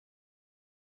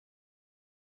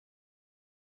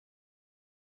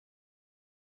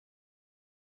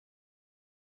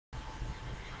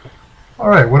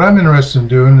Alright, what I'm interested in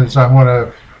doing is I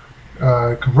want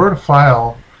to convert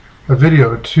a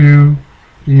video to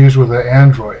be used with an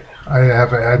Android. I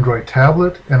have an Android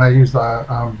tablet and I use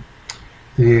the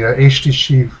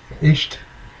HTC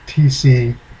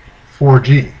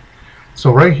 4G.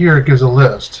 So right here it gives a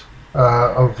list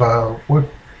of what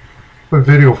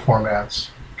video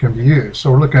formats can be used.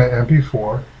 So we're looking at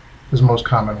MP4 is the most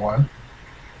common one.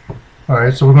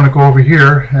 Alright, so we're going to go over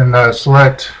here and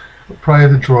select probably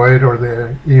the Droid or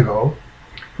the Evo,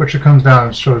 which it comes down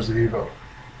and shows the Evo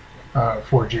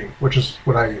 4G, which is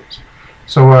what I use.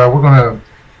 So we're going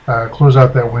to close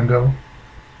out that window,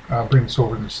 bring this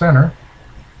over to the center.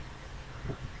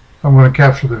 I'm going to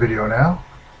capture the video now.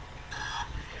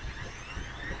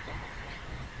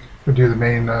 We'll do the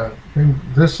main thing.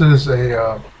 This is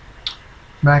a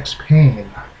Max Payne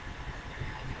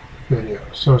video,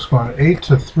 so it's going 8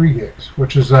 to 3 gigs,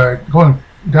 which is going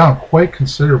down quite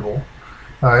considerable.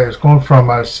 It's going from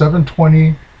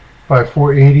 720 by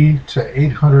 480 to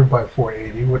 800 by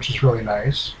 480, which is really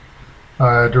nice.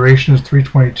 Duration is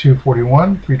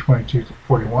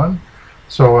 322.41.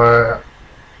 So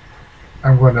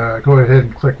I'm going to go ahead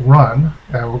and click Run,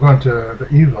 and we're going to the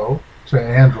Evo, to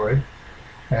Android,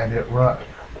 and hit Run.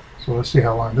 So let's see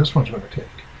how long this one's going to take.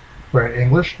 We're in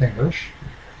English.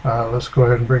 Let's go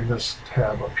ahead and bring this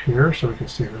tab up here so we can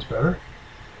see this better.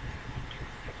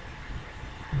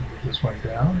 Move this one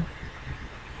down.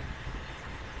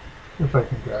 If I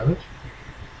can grab it.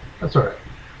 That's alright.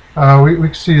 We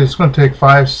can see it's going to take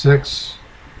 5, 6,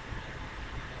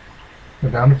 go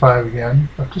down to 5 again,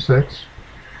 up to 6.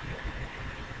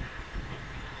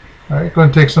 Alright,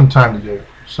 going to take some time to do.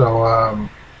 So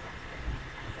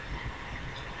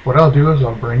what I'll do is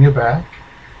I'll bring it back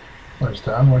when it's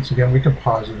done. Once again, we can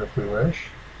pause it if we wish.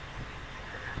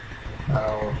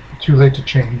 Too late to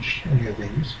change any of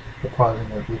these. The pausing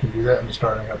it, we can do that and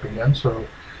starting up again. So,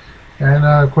 and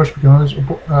of course we can always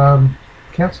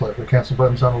cancel it. The cancel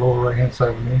button's on the lower right hand side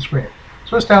of the main screen.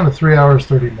 So it's down to 3 hours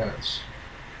 30 minutes.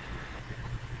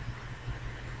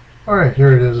 Alright,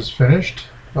 here it is, it's finished.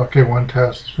 Okay, one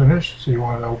task is finished. So you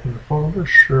want to open the folder?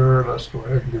 Sure, let's go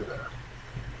ahead and do that.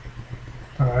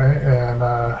 Alright, and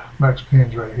Max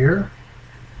Payne's right here.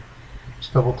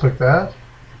 Just double click that.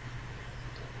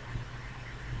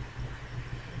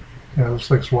 And it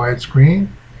looks like it's widescreen.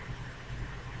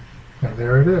 And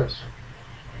there it is.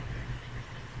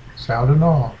 Sound and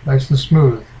all. Nice and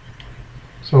smooth.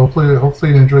 So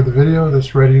hopefully you enjoyed the video.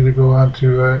 That's ready to go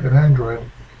onto an Android.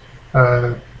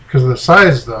 Because of the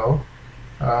size though,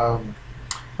 I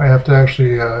have to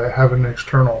actually have an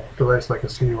external device like a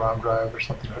CD-ROM drive or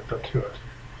something hooked up to it.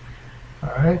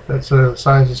 Alright, that's the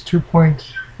size is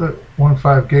 2.15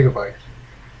 gigabyte.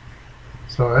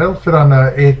 So it'll fit on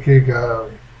an 8 gig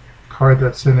card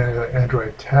that's in an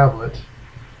Android tablet.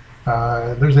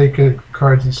 There's 8 gig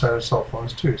cards inside of cell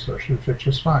phones too, so it should fit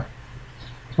just fine.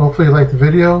 So hopefully you liked the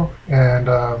video, and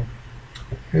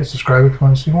hey, subscribe if you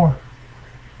want to see more.